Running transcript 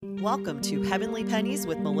Welcome to Heavenly Pennies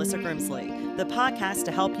with Melissa Grimsley, the podcast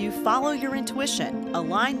to help you follow your intuition,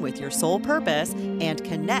 align with your soul purpose, and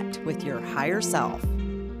connect with your higher self.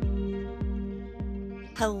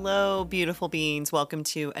 Hello, beautiful beings. Welcome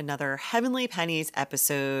to another Heavenly Pennies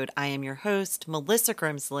episode. I am your host, Melissa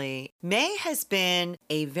Grimsley. May has been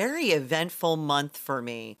a very eventful month for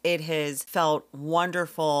me. It has felt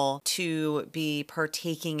wonderful to be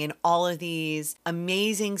partaking in all of these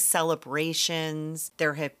amazing celebrations.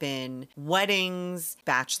 There have been weddings,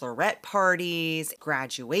 bachelorette parties,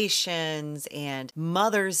 graduations, and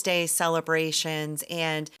Mother's Day celebrations.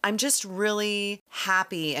 And I'm just really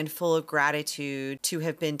happy and full of gratitude to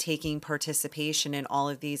have been taking participation in all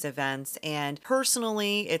of these events. And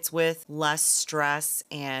personally, it's with less stress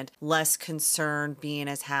and less concern, being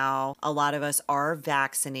as how a lot of us are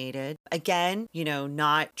vaccinated. Again,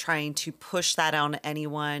 not trying to push that on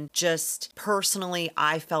anyone. Just personally,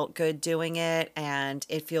 I felt good doing it, and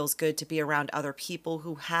it feels good to be around other people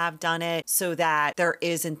who have done it so that there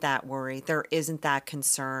isn't that worry, there isn't that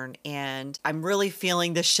concern. And I'm really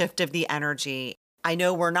feeling the shift of the energy. I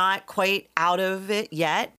know we're not quite out of it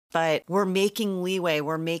yet, but we're making leeway,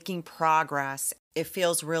 we're making progress. It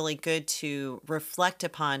feels really good to reflect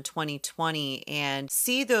upon 2020 and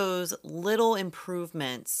see those little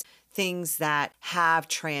improvements, things that have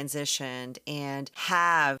transitioned and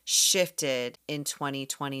have shifted in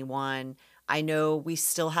 2021. I know we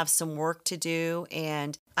still have some work to do,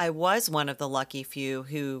 and I was one of the lucky few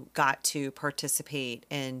who got to participate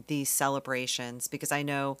in these celebrations because I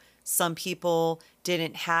know some people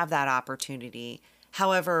didn't have that opportunity.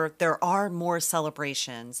 However, there are more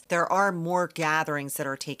celebrations. There are more gatherings that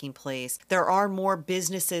are taking place. There are more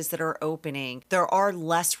businesses that are opening. There are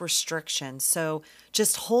less restrictions. So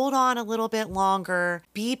just hold on a little bit longer,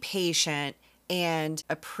 be patient, and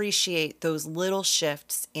appreciate those little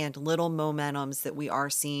shifts and little momentums that we are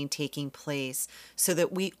seeing taking place so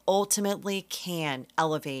that we ultimately can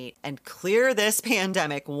elevate and clear this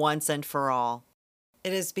pandemic once and for all.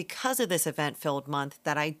 It is because of this event-filled month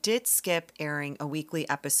that I did skip airing a weekly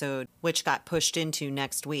episode, which got pushed into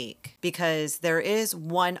next week, because there is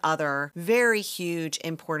one other very huge,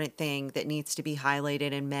 important thing that needs to be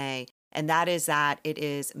highlighted in May, and that is that it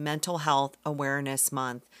is Mental Health Awareness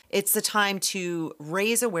Month. It's the time to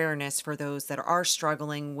raise awareness for those that are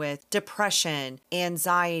struggling with depression,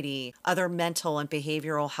 anxiety, other mental and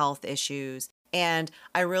behavioral health issues. And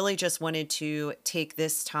I really just wanted to take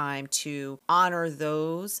this time to honor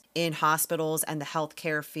those in hospitals and the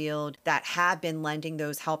healthcare field that have been lending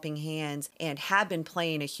those helping hands and have been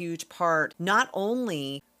playing a huge part, not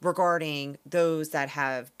only regarding those that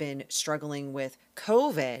have been struggling with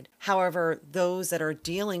COVID, however, those that are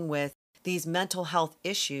dealing with these mental health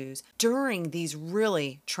issues during these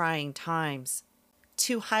really trying times.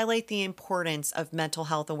 To highlight the importance of Mental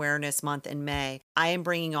Health Awareness Month in May, I am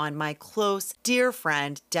bringing on my close, dear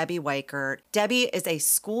friend, Debbie Weichert. Debbie is a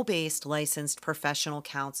school-based licensed professional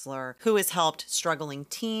counselor who has helped struggling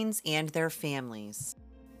teens and their families.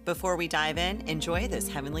 Before we dive in, enjoy this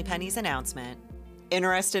Heavenly Pennies announcement.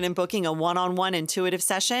 Interested in booking a one-on-one intuitive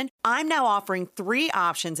session? I'm now offering 3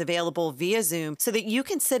 options available via Zoom so that you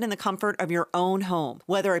can sit in the comfort of your own home.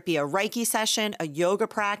 Whether it be a Reiki session, a yoga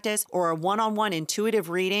practice, or a one-on-one intuitive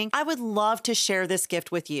reading, I would love to share this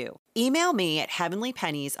gift with you. Email me at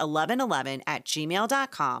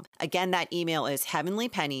heavenlypennies1111@gmail.com. Again, that email is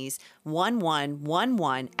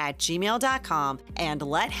heavenlypennies1111@gmail.com, and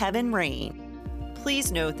let heaven reign.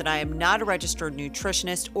 Please note that I am not a registered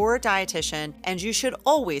nutritionist or a dietitian, and you should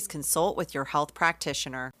always consult with your health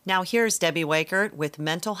practitioner. Now here's Debbie Weichert with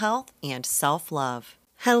Mental Health and Self-Love.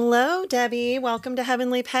 Hello, Debbie. Welcome to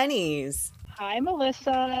Heavenly Pennies. Hi,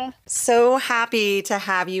 Melissa. So happy to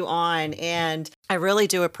have you on, and I really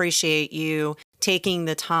do appreciate you taking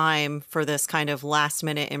the time for this kind of last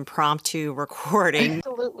minute impromptu recording.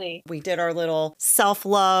 Absolutely. We did our little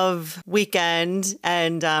self-love weekend,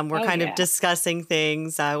 and we're of discussing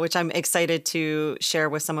things, which I'm excited to share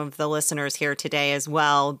with some of the listeners here today as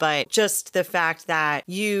well. But just the fact that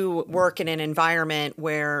you work in an environment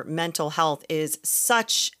where mental health is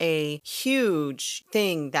such a huge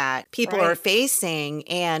thing that people are facing,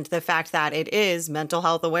 and the fact that it is Mental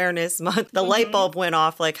Health Awareness Month, the light bulb went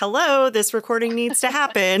off like, hello, this recording something needs to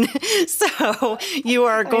happen. So you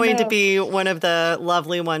are going to be one of the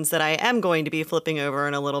lovely ones that I am going to be flipping over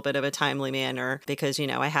in a little bit of a timely manner because,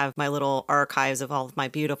 I have my little archives of all of my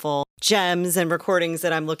beautiful gems and recordings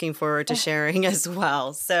that I'm looking forward to sharing as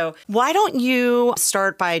well. So why don't you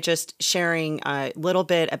start by just sharing a little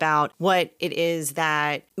bit about what it is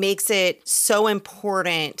that makes it so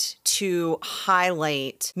important to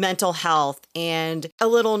highlight mental health and a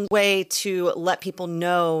little way to let people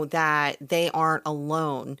know that they aren't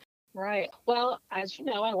alone. Right. Well, as you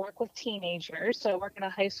know, I work with teenagers. So I work in a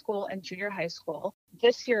high school and junior high school.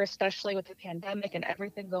 This year, especially with the pandemic and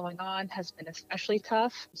everything going on, has been especially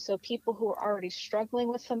tough. So people who are already struggling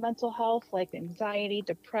with some mental health, like anxiety,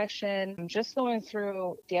 depression, just going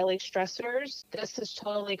through daily stressors, this is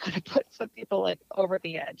totally going to put some people like over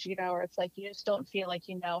the edge, where it's like you just don't feel like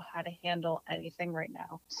you know how to handle anything right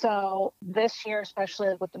now. So this year,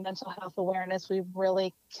 especially with the mental health awareness, we've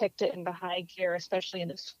really kicked it into high gear, especially in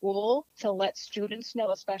the school, to let students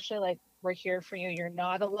know, especially like, we're here for you. You're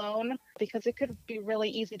not alone, because it could be really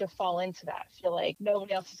easy to fall into that. Feel like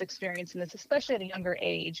nobody else is experiencing this, especially at a younger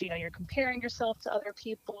age. You're comparing yourself to other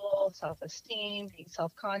people, self-esteem, being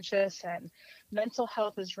self-conscious, and mental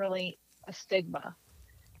health is really a stigma.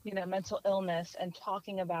 Mental illness and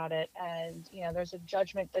talking about it. And, there's a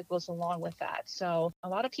judgment that goes along with that. So a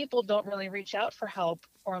lot of people don't really reach out for help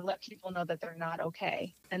or let people know that they're not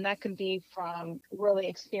okay. And that can be from really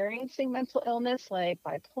experiencing mental illness like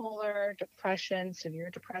bipolar, depression, severe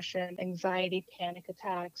depression, anxiety, panic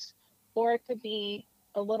attacks, or it could be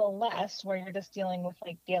a little less where you're just dealing with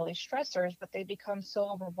like daily stressors, but they become so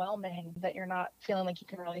overwhelming that you're not feeling like you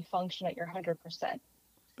can really function at your 100%.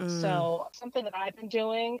 So something that I've been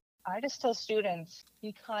doing, I just tell students,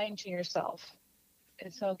 be kind to yourself.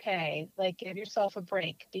 It's okay. Like, give yourself a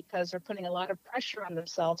break, because they're putting a lot of pressure on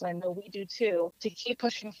themselves. I know we do too, to keep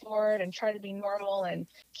pushing forward and try to be normal and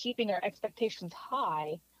keeping our expectations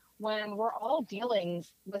high when we're all dealing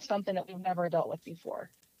with something that we've never dealt with before.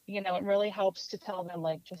 It really helps to tell them,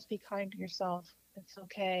 like, just be kind to yourself. It's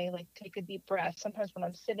okay. Like, take a deep breath. Sometimes when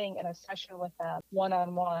I'm sitting in a session with them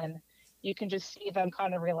one-on-one, you can just see them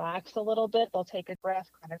kind of relax a little bit. They'll take a breath,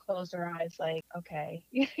 kind of close their eyes, like, okay,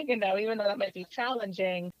 even though that might be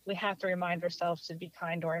challenging, we have to remind ourselves to be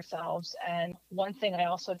kind to ourselves. And one thing I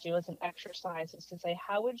also do as an exercise is to say,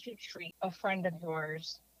 how would you treat a friend of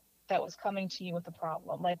yours that was coming to you with a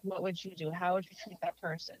problem? Like, what would you do? How would you treat that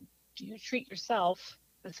person? Do you treat yourself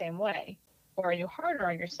the same way? Or are you harder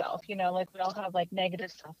on yourself? Like, we all have like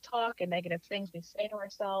negative self-talk and negative things we say to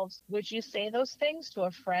ourselves. Would you say those things to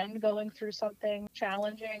a friend going through something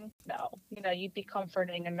challenging? No. You'd be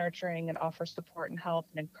comforting and nurturing and offer support and help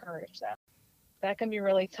and encourage them. That can be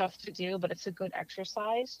really tough to do, but it's a good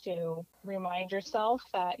exercise to remind yourself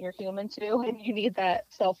that you're human too and you need that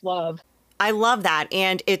self-love. I love that.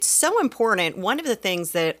 And it's so important. One of the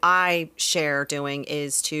things that I share doing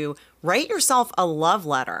is to write yourself a love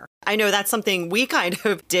letter. I know that's something we kind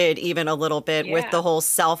of did even a little bit with the whole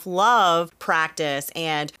self-love practice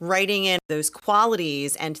and writing in those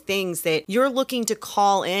qualities and things that you're looking to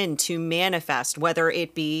call in to manifest, whether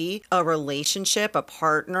it be a relationship, a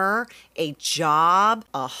partner, a job,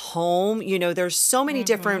 a home. There's so many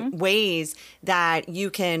different ways that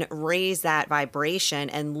you can raise that vibration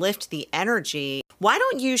and lift the energy. Why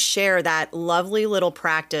don't you share that lovely little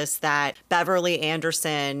practice that Beverly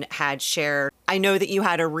Anderson had shared? I know that you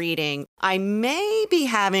had a reading. I may be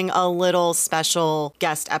having a little special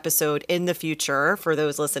guest episode in the future for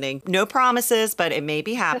those listening. No promises, but it may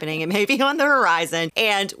be happening. It may be on the horizon.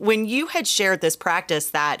 And when you had shared this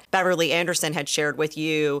practice that Beverly Anderson had shared with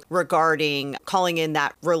you regarding calling in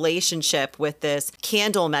that relationship with this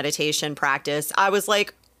candle meditation practice, I was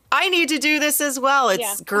like, I need to do this as well.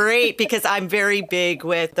 It's great because I'm very big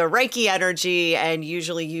with the Reiki energy and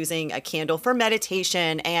usually using a candle for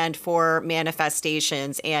meditation and for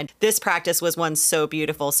manifestations. And this practice was one so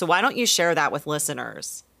beautiful. So why don't you share that with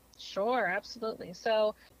listeners? Sure, absolutely.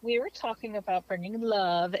 So we were talking about bringing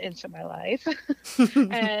love into my life.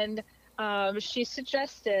 And she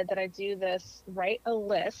suggested that I do this, write a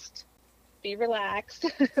list, be relaxed,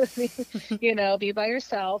 be by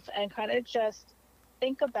yourself, and kind of just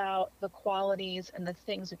think about the qualities and the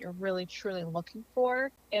things that you're really truly looking for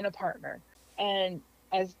in a partner. And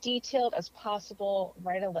as detailed as possible,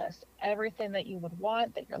 write a list. Everything that you would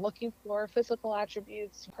want, that you're looking for, physical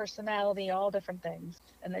attributes, personality, all different things.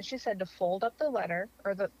 And then she said to fold up the letter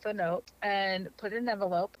or the note and put it in an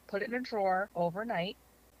envelope, put it in a drawer overnight.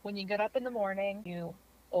 When you get up in the morning, you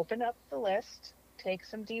open up the list, take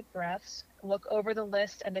some deep breaths, look over the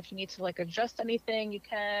list, and if you need to like adjust anything, you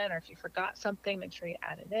can, or if you forgot something, make sure you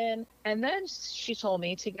add it in. And then she told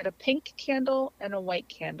me to get a pink candle and a white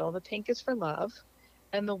candle. The pink is for love,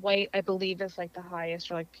 and the white, I believe, is like the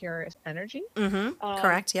highest or like purest energy.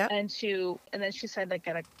 Correct. Yep. And then she said like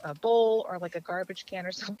get a bowl or like a garbage can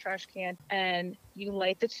or some trash can, and you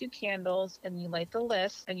light the 2 candles and you light the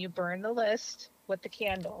list and you burn the list with the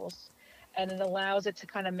candles, and it allows it to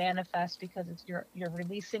kind of manifest because you're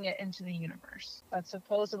releasing it into the universe. That's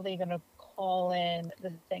supposedly going to call in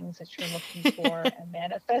the things that you're looking for and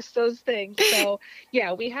manifest those things. So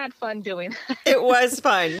yeah, we had fun doing that. It was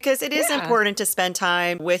fun because it is important to spend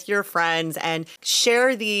time with your friends and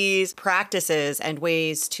share these practices and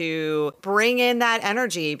ways to bring in that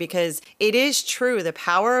energy, because it is true, the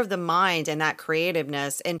power of the mind and that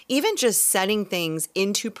creativeness, and even just setting things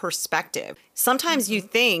into perspective. Sometimes you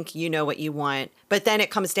think you know what you want, but then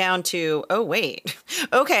it comes down to, oh, wait,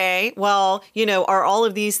 okay, well, are all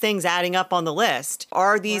of these things adding up on the list?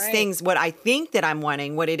 Are these things what I think that I'm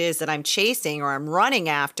wanting, what it is that I'm chasing or I'm running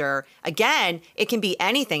after? Again, it can be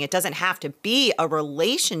anything. It doesn't have to be a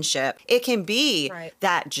relationship. It can be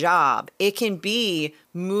that job. It can be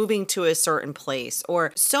moving to a certain place,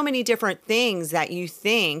 or so many different things that you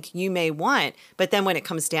think you may want. But then when it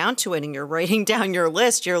comes down to it and you're writing down your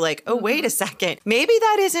list, you're like, oh, wait a second, maybe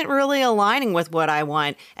that isn't really aligning with what I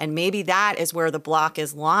want. And maybe that is where the block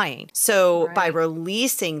is lying. So by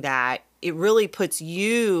releasing that, it really puts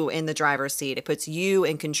you in the driver's seat. It puts you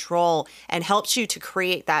in control and helps you to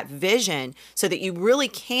create that vision so that you really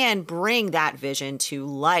can bring that vision to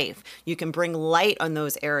life. You can bring light on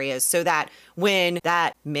those areas so that when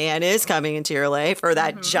that man is coming into your life, or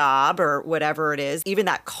that job or whatever it is, even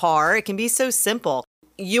that car, it can be so simple.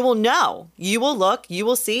 You will know, you will look, you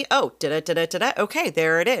will see, oh, okay,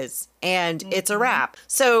 there it is. And it's a wrap.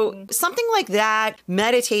 So something like that,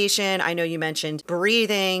 meditation, I know you mentioned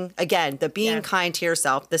breathing, again, the being kind to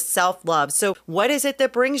yourself, the self-love. So what is it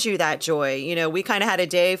that brings you that joy? We kind of had a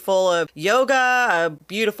day full of yoga, a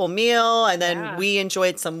beautiful meal, and then we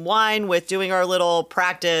enjoyed some wine with doing our little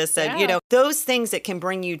practice and, those things that can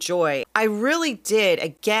bring you joy. I really did,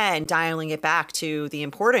 again, dialing it back to the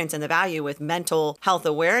importance and the value with Mental Health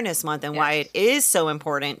Awareness Month and why it is so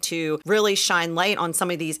important to really shine light on some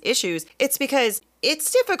of these issues. It's because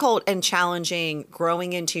it's difficult and challenging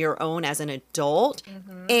growing into your own as an adult.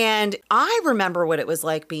 And I remember what it was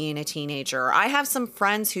like being a teenager. I have some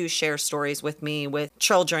friends who share stories with me with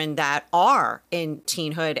children that are in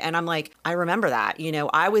teenhood. And I'm like, I remember that.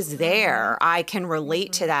 I was there. I can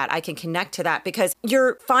relate to that. I can connect to that, because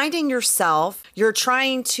you're finding yourself, you're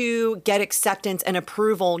trying to get acceptance and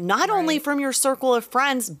approval, not only from your circle of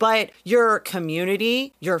friends, but your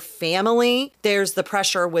community, your family. There's the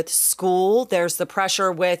pressure with school. There's the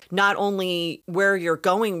pressure with not only where you're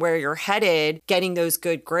going, where you're headed, getting those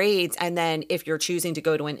good grades. And then if you're choosing to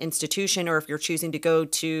go to an institution, or if you're choosing to go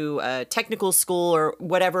to a technical school, or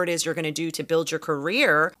whatever it is you're going to do to build your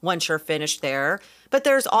career once you're finished there. But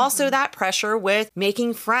there's also that pressure with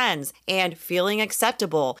making friends and feeling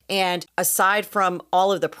acceptable. And aside from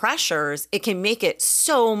all of the pressures, it can make it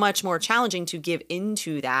so much more challenging to give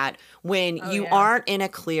into that when you aren't in a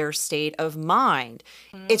clear state of mind.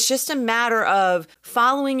 It's just a matter of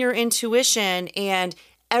following your intuition, and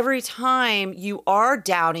every time you are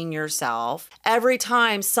doubting yourself, every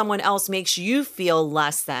time someone else makes you feel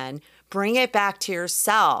less than, bring it back to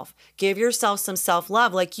yourself. Give yourself some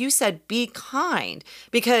self-love. Like you said, be kind.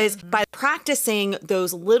 Because by practicing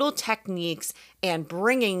those little techniques and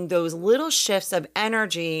bringing those little shifts of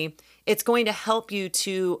energy, it's going to help you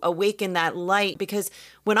to awaken that light. Because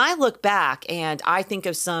when I look back and I think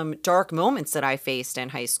of some dark moments that I faced in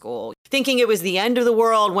high school, thinking it was the end of the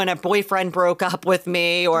world when a boyfriend broke up with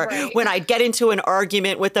me, or when I'd get into an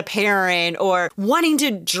argument with a parent, or wanting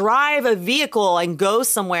to drive a vehicle and go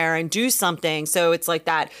somewhere and do something. So it's like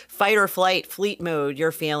that fight or flight fleet mode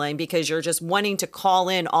you're feeling, because you're just wanting to call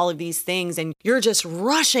in all of these things and you're just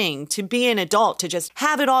rushing to be an adult, to just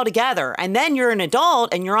have it all together. And then you're an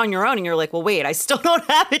adult and you're on your own and you're like, well, wait, I still don't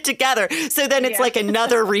have it together. So then it's like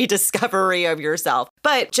another rediscovery of yourself.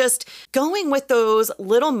 But just going with those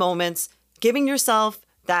little moments, giving yourself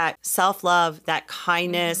that self-love, that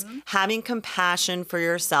kindness, having compassion for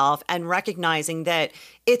yourself, and recognizing that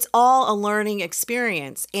it's all a learning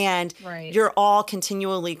experience and you're all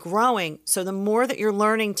continually growing. So the more that you're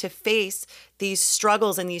learning to face these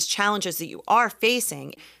struggles and these challenges that you are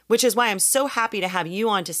facing, which is why I'm so happy to have you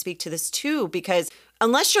on to speak to this too, because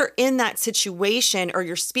unless you're in that situation or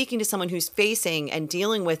you're speaking to someone who's facing and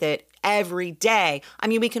dealing with it, every day. I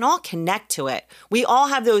mean, we can all connect to it. We all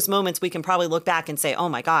have those moments we can probably look back and say, oh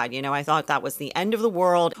my God, I thought that was the end of the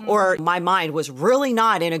world, or my mind was really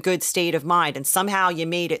not in a good state of mind. And somehow you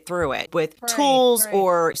made it through it with tools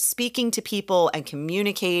or speaking to people and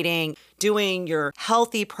communicating, doing your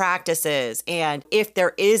healthy practices, and if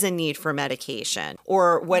there is a need for medication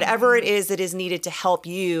or whatever it is that is needed to help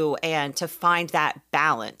you and to find that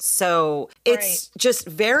balance. So it's just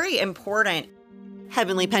very important.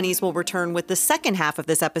 Heavenly Pennies will return with the second half of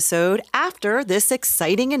this episode after this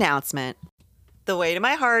exciting announcement. The way to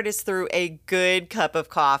my heart is through a good cup of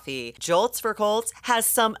coffee. Jolts for Colts has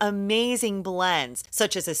some amazing blends,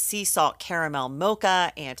 such as a sea salt caramel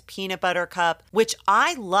mocha and peanut butter cup, which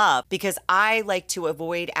I love because I like to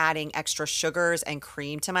avoid adding extra sugars and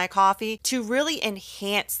cream to my coffee to really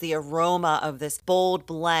enhance the aroma of this bold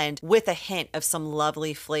blend with a hint of some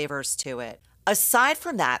lovely flavors to it. Aside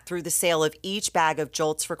from that, through the sale of each bag of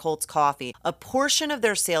Jolts for Colts coffee, a portion of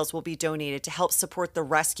their sales will be donated to help support the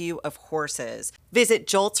rescue of horses. Visit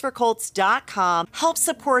joltsforcolts.com, help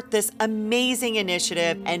support this amazing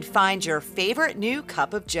initiative, and find your favorite new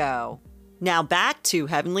cup of joe. Now back to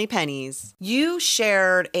Heavenly Pennies. You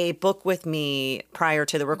shared a book with me prior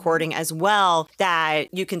to the recording as well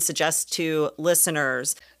that you can suggest to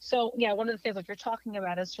listeners. So yeah, one of the things like you're talking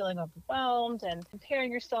about is feeling overwhelmed and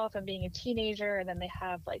comparing yourself and being a teenager. And then they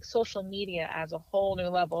have like social media as a whole new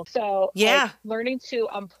level. So learning to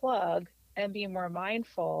unplug and be more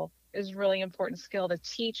mindful is a really important skill to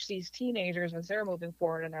teach these teenagers as they're moving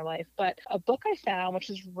forward in their life. But a book I found, which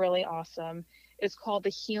is really awesome, is called The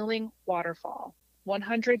Healing Waterfall,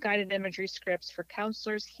 100 Guided Imagery Scripts for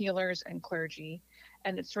Counselors, Healers, and Clergy.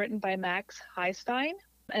 And it's written by Max Highstein.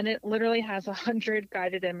 And it literally has 100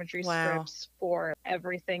 guided imagery scripts for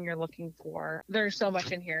everything you're looking for. There's so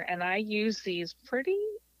much in here. And I use these pretty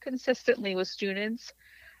consistently with students,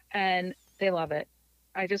 and they love it.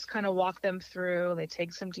 I just kind of walk them through. They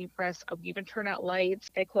take some deep breaths. I'll even turn out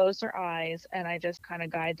lights. They close their eyes, and I just kind of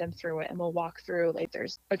guide them through it. And we'll walk through, like,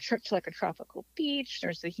 there's a trip to like a tropical beach.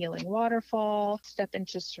 There's the healing waterfall, step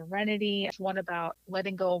into serenity. There's one about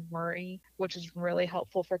letting go of worry, which is really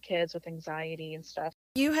helpful for kids with anxiety and stuff.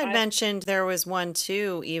 You had mentioned there was one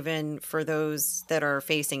too, even for those that are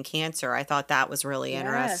facing cancer. I thought that was really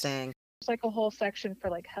interesting. It's like a whole section for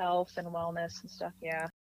like health and wellness and stuff. Yeah.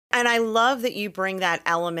 And I love that you bring that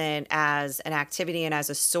element as an activity and as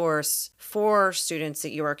a source for students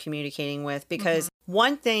that you are communicating with, because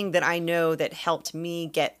one thing that I know that helped me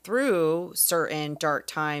get through certain dark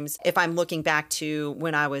times, if I'm looking back to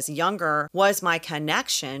when I was younger, was my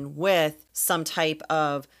connection with some type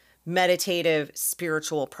of meditative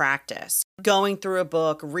spiritual practice. Going through a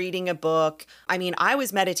book, reading a book. I mean, I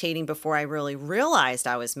was meditating before I really realized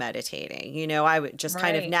I was meditating. I would just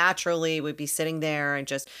kind of naturally would be sitting there and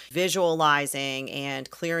just visualizing and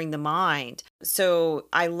clearing the mind. So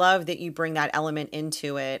I love that you bring that element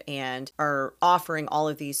into it and are offering all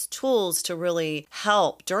of these tools to really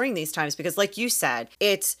help during these times, because like you said,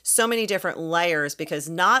 it's so many different layers, because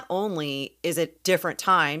not only is it different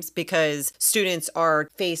times because students are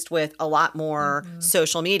faced with a lot more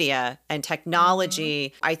social media and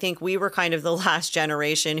technology. I think we were kind of the last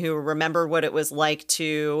generation who remembered what it was like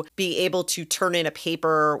to be able to turn in a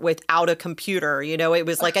paper without a computer. It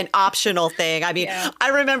was like an optional thing. I mean, I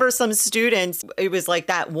remember some students, it was like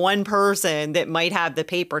that one person that might have the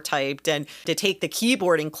paper typed, and to take the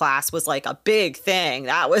keyboarding class was like a big thing.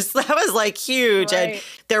 That was like huge. And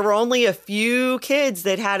there were only a few kids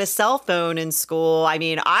that had a cell phone in school. I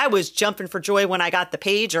mean, I was jumping for joy when I got the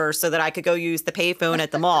pager so that I could go use the payphone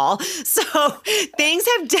at the mall. So things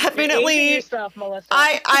have definitely. You're aging yourself, Melissa.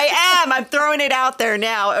 I am. I'm throwing it out there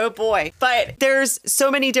now. Oh boy. But there's so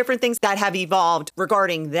many different things that have evolved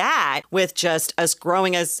regarding that, with just us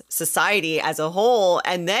growing as society as a whole.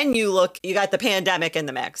 And then you got the pandemic in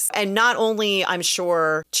the mix. And not only, I'm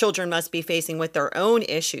sure, children must be facing with their own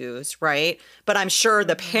issues, right? But I'm sure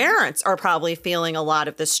the parents are probably feeling a lot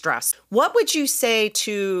of the stress. What would you say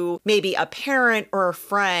to maybe a parent or a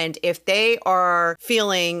friend if they are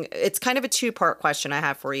feeling, it's kind of a two-part question I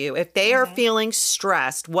have for you. If they are feeling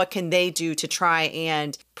stressed, what can they do to try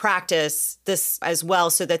and practice this as well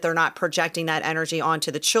so that they're not projecting that energy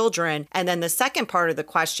onto the children? And then the second part of the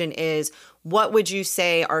question is, what would you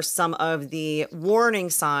say are some of the warning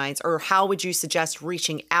signs, or how would you suggest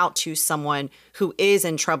reaching out to someone who is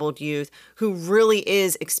in troubled youth, who really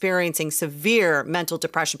is experiencing severe mental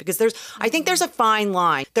depression? Because I think there's a fine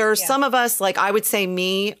line. There are some of us, like I would say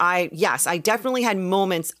me, I definitely had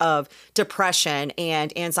moments of depression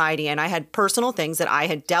and anxiety, and I had personal things that I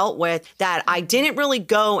had dealt with that I didn't really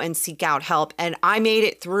go and seek out help, and I made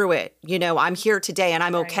it through it. You know, I'm here today and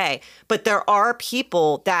I'm okay. But there are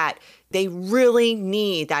people that they really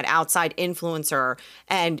need that outside influencer.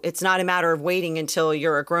 And it's not a matter of waiting until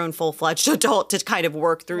you're a grown, full-fledged adult to kind of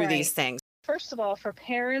work through these things. First of all, for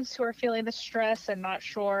parents who are feeling the stress and not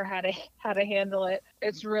sure how to handle it,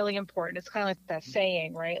 it's really important. It's kind of like that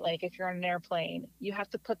saying, right? Like if you're on an airplane, you have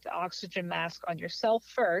to put the oxygen mask on yourself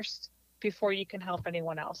first before you can help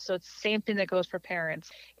anyone else. So it's the same thing that goes for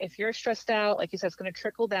parents. If you're stressed out, like you said, it's going to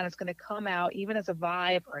trickle down. It's going to come out even as a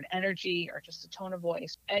vibe or an energy or just a tone of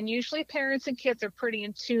voice. And usually parents and kids are pretty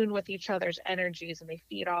in tune with each other's energies and they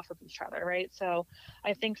feed off of each other, right? So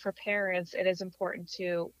I think for parents, it is important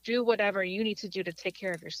to do whatever you need to do to take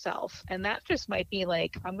care of yourself. And that just might be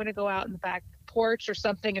like, I'm going to go out in the back porch or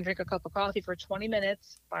something and drink a cup of coffee for 20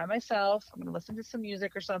 minutes by myself. I'm going to listen to some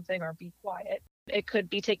music or something or be quiet. It could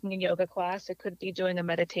be taking a yoga class. It could be doing a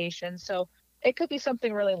meditation. So it could be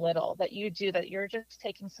something really little that you do, that you're just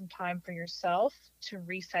taking some time for yourself to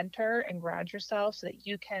recenter and ground yourself so that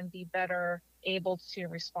you can be better able to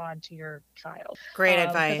respond to your child. Great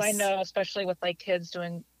advice. Because I know, especially with like kids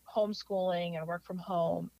doing homeschooling and work from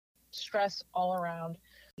home, stress all around.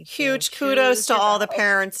 Huge kudos to all the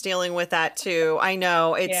parents dealing with that too. I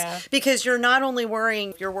know it's because you're not only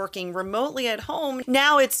worrying, you're working remotely at home.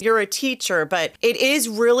 Now you're a teacher, but it is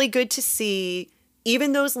really good to see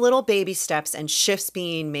even those little baby steps and shifts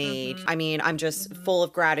being made. I mean, I'm just full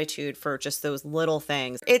of gratitude for just those little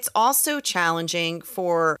things. It's also challenging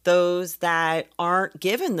for those that aren't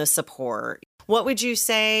given the support. What would you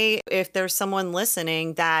say if there's someone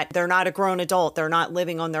listening that they're not a grown adult, they're not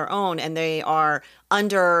living on their own, and they are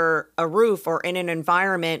under a roof or in an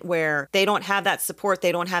environment where they don't have that support,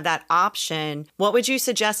 they don't have that option? What would you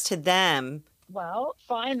suggest to them? Well,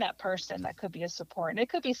 find that person that could be a support. And it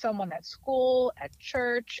could be someone at school, at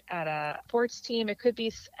church, at a sports team. It could be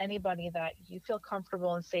anybody that you feel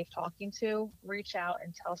comfortable and safe talking to. Reach out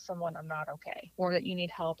and tell someone I'm not okay, or that you need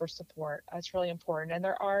help or support. That's really important. And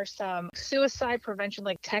there are some suicide prevention,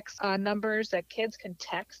 like text numbers that kids can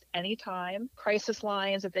text anytime, crisis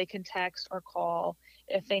lines that they can text or call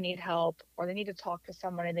if they need help or they need to talk to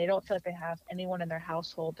someone and they don't feel like they have anyone in their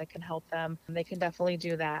household that can help them. They can definitely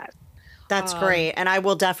do that. That's great. And I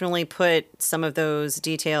will definitely put some of those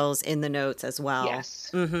details in the notes as well. Yes.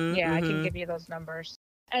 I can give you those numbers.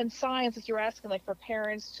 And signs, if you're asking, like for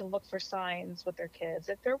parents to look for signs with their kids,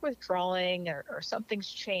 if they're withdrawing or something's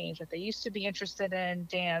changed, if they used to be interested in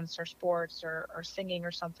dance or sports or singing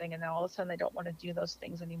or something, and then all of a sudden they don't want to do those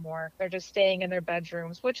things anymore. They're just staying in their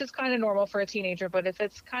bedrooms, which is kind of normal for a teenager. But if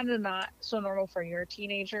it's kind of not so normal for your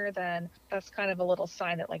teenager, then that's kind of a little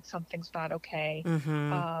sign that like something's not okay.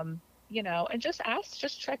 And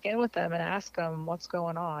just check in with them and ask them what's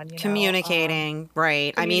going on. Communicating,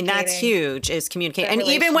 right. I mean, that's huge, is communicate. And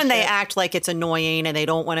even when they act like it's annoying and they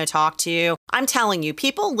don't want to talk to you, I'm telling you,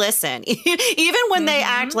 people listen. Even when they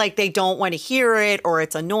act like they don't want to hear it or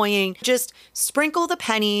it's annoying, just sprinkle the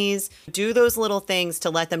pennies, do those little things to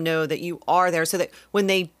let them know that you are there so that when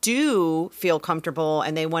they do feel comfortable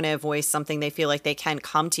and they want to voice something, they feel like they can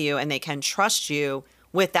come to you and they can trust you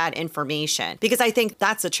with that information. Because I think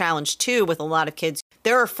that's a challenge too with a lot of kids.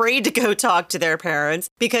 They're afraid to go talk to their parents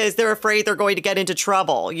because they're afraid they're going to get into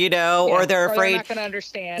trouble, or they're afraid they're not going to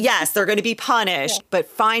understand. Yes, they're going to be punished. But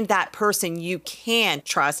find that person you can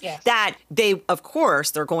trust that of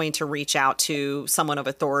course, they're going to reach out to someone of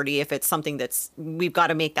authority if it's something we've got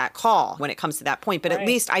to make that call when it comes to that point. But at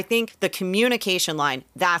least I think the communication line,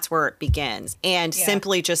 that's where it begins. And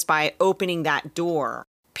simply just by opening that door,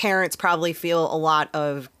 parents probably feel a lot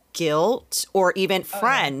of guilt, or even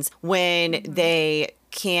friends when they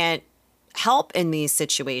can't help in these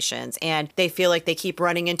situations and they feel like they keep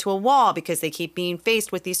running into a wall because they keep being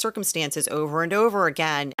faced with these circumstances over and over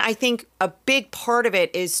again. I think a big part of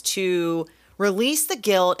it is to release the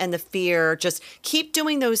guilt and the fear, just keep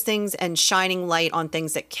doing those things and shining light on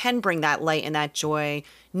things that can bring that light and that joy,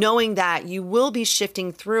 knowing that you will be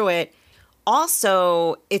shifting through it.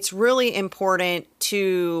 Also, it's really important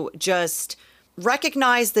to just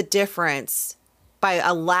recognize the difference by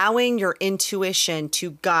allowing your intuition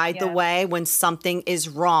to guide the way when something is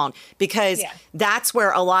wrong, because that's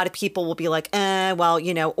where a lot of people will be like,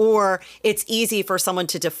 or it's easy for someone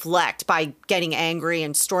to deflect by getting angry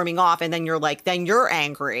and storming off. And then you're like, then you're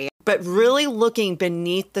angry. but really looking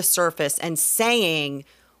beneath the surface and saying,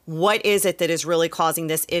 what is it that is really causing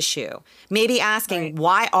this issue? Maybe asking, Right.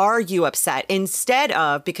 why are you upset? Instead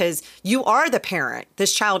of, because you are the parent,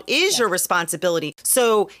 this child is your responsibility.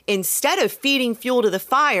 So instead of feeding fuel to the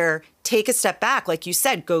fire, take a step back. Like you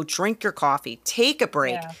said, go drink your coffee, take a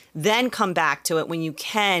break, Yeah. then come back to it when you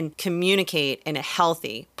can communicate in a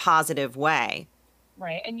healthy, positive way.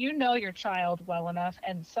 Right. And you know your child well enough.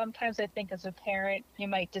 And sometimes I think as a parent, you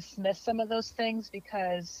might dismiss some of those things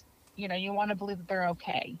because, you want to believe that they're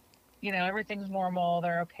okay. Everything's normal.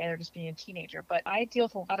 They're okay. They're just being a teenager. But I deal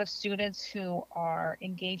with a lot of students who are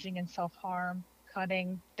engaging in self-harm,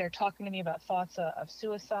 cutting. They're talking to me about thoughts of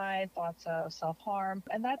suicide, thoughts of self-harm.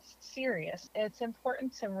 And that's serious. It's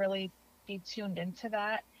important to really be tuned into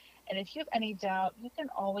that. And if you have any doubt, you can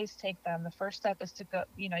always take them. The first step is to go,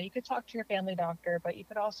 you could talk to your family doctor, but you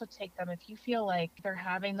could also take them if you feel like they're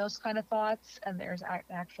having those kind of thoughts and there's an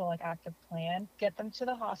actual active plan, get them to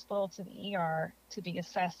the hospital, to the ER to be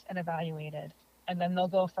assessed and evaluated. And then they'll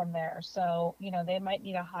go from there. So, they might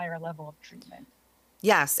need a higher level of treatment.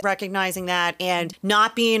 Yes, recognizing that and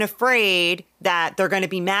not being afraid that they're going to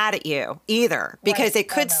be mad at you either, because it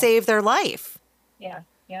could save their life. Yeah.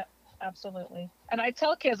 Yep. Absolutely. And I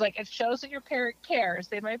tell kids, it shows that your parent cares.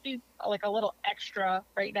 They might be a little extra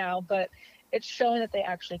right now, but it's showing that they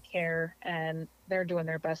actually care and they're doing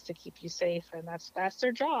their best to keep you safe. And that's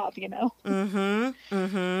their job, Mm-hmm.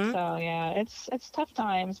 Mm-hmm. So yeah, it's tough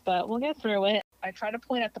times, but we'll get through it. I try to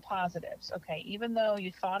point out the positives. Okay. Even though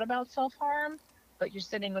you thought about self-harm, but you're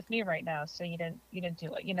sitting with me right now, so you didn't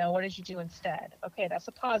do it. What did you do instead? Okay, that's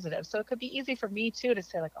a positive. So it could be easy for me too to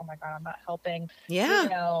say oh my God, I'm not helping. Yeah.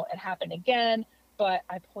 It happened again. But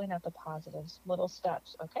I point out the positives, little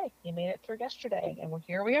steps. Okay, you made it through yesterday, and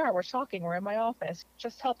here we are. We're talking. We're in my office.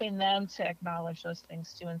 Just helping them to acknowledge those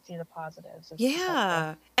things too and see the positives.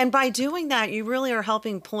 Yeah. And by doing that, you really are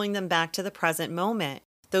helping pulling them back to the present moment.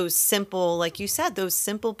 Those simple, like you said, those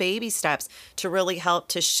simple baby steps to really help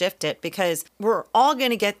to shift it, because we're all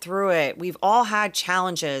going to get through it. We've all had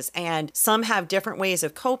challenges, and some have different ways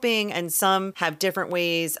of coping and some have different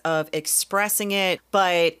ways of expressing it.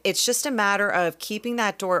 But it's just a matter of keeping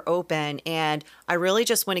that door open. And I really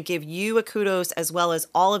just want to give you a kudos, as well as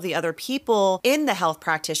all of the other people in the health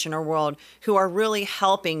practitioner world who are really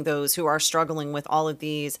helping those who are struggling with all of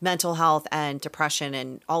these mental health and depression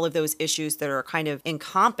and all of those issues that are kind of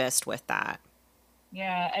encompassed with that.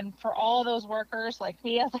 Yeah, and for all those workers like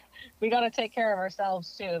me, we got to take care of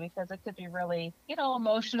ourselves too, because it could be really,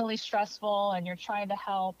 emotionally stressful, and you're trying to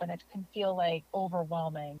help and it can feel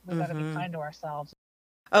overwhelming. We got to be kind to ourselves.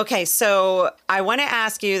 Okay, so I want to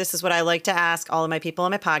ask you, this is what I like to ask all of my people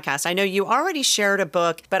on my podcast. I know you already shared a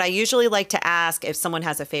book, but I usually like to ask if someone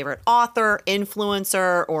has a favorite author,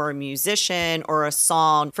 influencer, or a musician, or a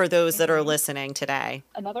song for those that are listening today.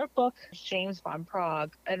 Another book, James Van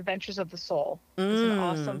Praagh, Adventures of the Soul. It's an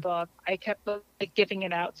awesome book. I kept giving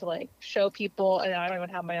it out to show people, and I don't even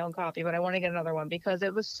have my own copy, but I want to get another one because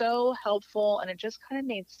it was so helpful, and it just kind of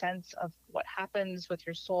made sense of what happens with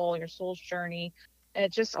your soul's journey. And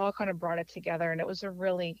it just all kind of brought it together, and it was a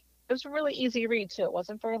really easy read too. It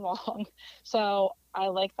wasn't very long. So I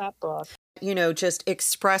like that book. Just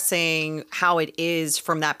expressing how it is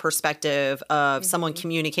from that perspective of someone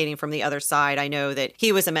communicating from the other side. I know that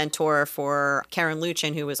he was a mentor for Karen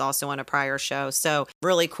Luchin, who was also on a prior show. So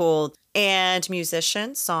really cool. And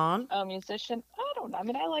musician, song? Oh, musician. I don't know. I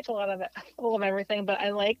mean, I like a lot of everything, but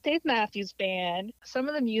I like Dave Matthews Band. Some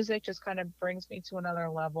of the music just kind of brings me to another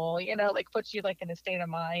level, puts you in a state of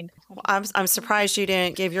mind. I'm surprised you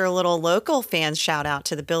didn't give your little local fans shout out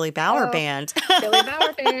to the Billy Bauer Band. Billy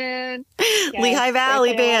Bauer Band. Yes, Lehigh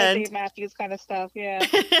Valley Band. Dave Matthews kind of stuff. Yeah.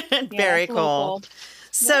 Very cool.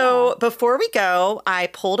 So before we go, I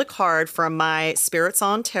pulled a card from my Spirits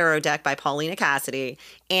on Tarot deck by Paulina Cassidy,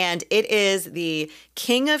 and it is the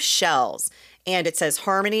King of Shells. And it says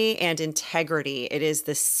harmony and integrity. It is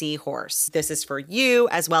the seahorse. This is for you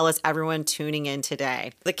as well as everyone tuning in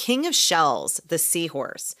today. The King of Shells, the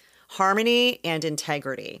seahorse, harmony and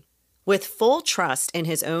integrity. With full trust in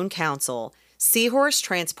his own counsel, Seahorse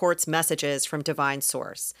transports messages from divine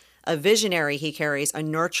source. A visionary, he carries a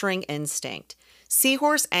nurturing instinct.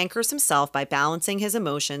 Seahorse anchors himself by balancing his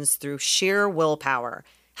emotions through sheer willpower,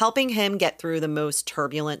 helping him get through the most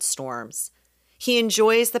turbulent storms. He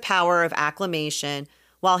enjoys the power of acclamation,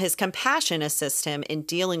 while his compassion assists him in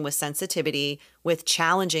dealing with sensitivity with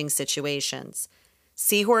challenging situations.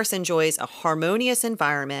 Seahorse enjoys a harmonious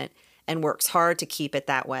environment and works hard to keep it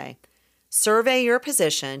that way. Survey your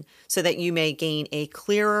position so that you may gain a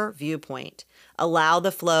clearer viewpoint. Allow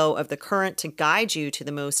the flow of the current to guide you to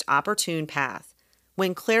the most opportune path.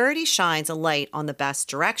 When clarity shines a light on the best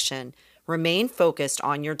direction, remain focused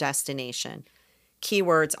on your destination.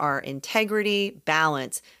 Keywords are integrity,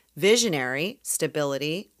 balance, visionary,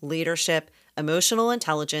 stability, leadership, emotional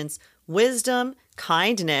intelligence, wisdom,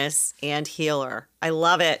 kindness, and healer. I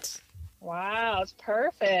love it. Wow, it's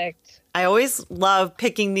perfect. I always love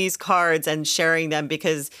picking these cards and sharing them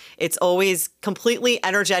because it's always completely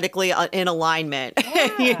energetically in alignment.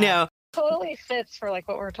 Yeah. Totally fits for like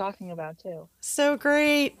what we're talking about too. So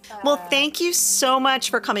great. Well, thank you so much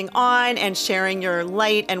for coming on and sharing your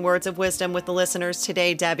light and words of wisdom with the listeners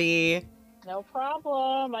today, Debbie. No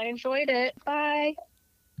problem. I enjoyed it. Bye.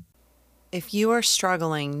 If you are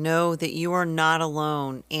struggling, know that you are not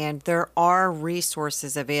alone and there are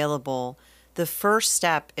resources available. The first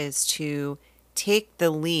step is to take the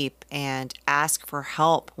leap and ask for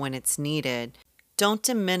help when it's needed. Don't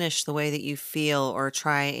diminish the way that you feel or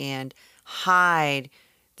try and hide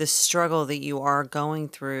the struggle that you are going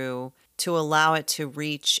through to allow it to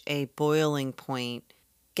reach a boiling point.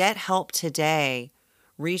 Get help today.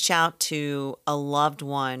 Reach out to a loved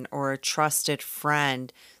one or a trusted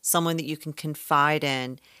friend, someone that you can confide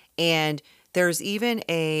in. And there's even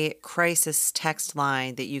a crisis text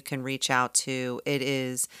line that you can reach out to. It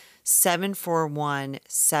is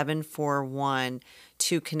 741-741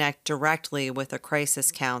 to connect directly with a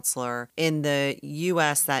crisis counselor. In the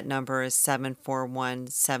US, that number is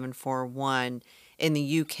 741-741. In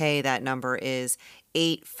the UK, that number is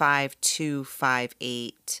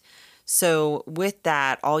 85258. So with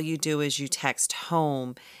that, all you do is you text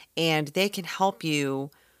home and they can help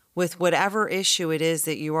you with whatever issue it is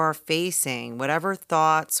that you are facing, whatever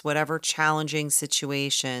thoughts, whatever challenging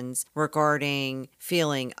situations regarding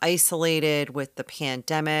feeling isolated with the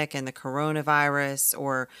pandemic and the coronavirus,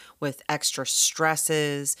 or with extra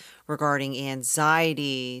stresses regarding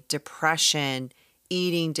anxiety, depression,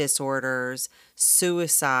 eating disorders,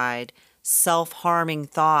 suicide, self-harming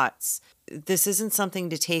thoughts. This isn't something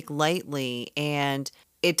to take lightly, and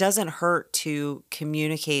it doesn't hurt to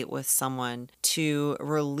communicate with someone, to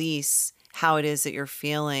release how it is that you're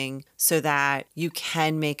feeling so that you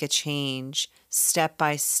can make a change step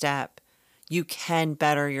by step. You can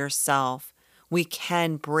better yourself. We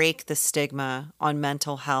can break the stigma on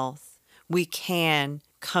mental health. We can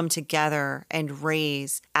come together and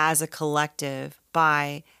raise as a collective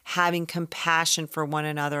by having compassion for one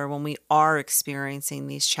another when we are experiencing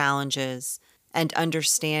these challenges, and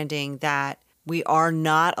understanding that we are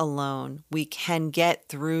not alone. We can get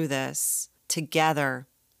through this together,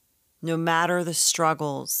 no matter the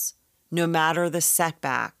struggles, no matter the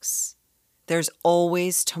setbacks. There's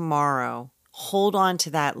always tomorrow. Hold on to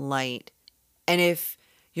that light. And if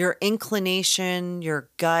your inclination, your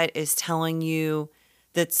gut is telling you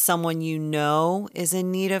that someone you know is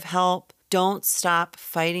in need of help, don't stop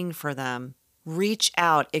fighting for them. Reach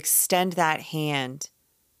out, extend that hand.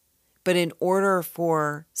 But in order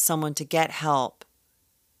for someone to get help,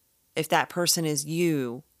 if that person is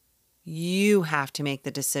you, you have to make the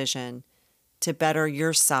decision to better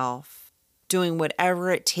yourself, doing whatever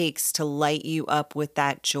it takes to light you up with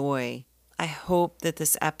that joy. I hope that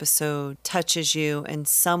this episode touches you in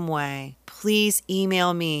some way. Please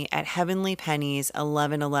email me at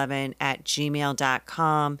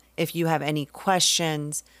heavenlypennies1111@gmail.com if you have any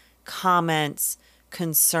questions, comments,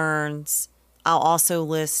 concerns. I'll also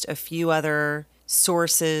list a few other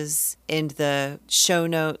sources in the show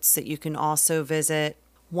notes that you can also visit.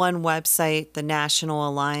 One website, the National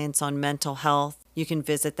Alliance on Mental Health. You can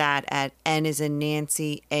visit that at N as in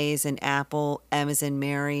Nancy, A as in Apple, M as in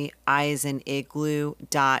Mary, I as in Igloo.org.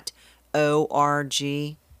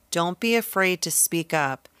 Don't be afraid to speak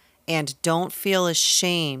up, and don't feel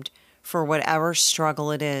ashamed for whatever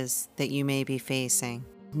struggle it is that you may be facing.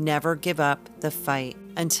 Never give up the fight.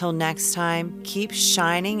 Until next time, keep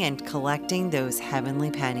shining and collecting those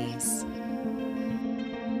heavenly pennies.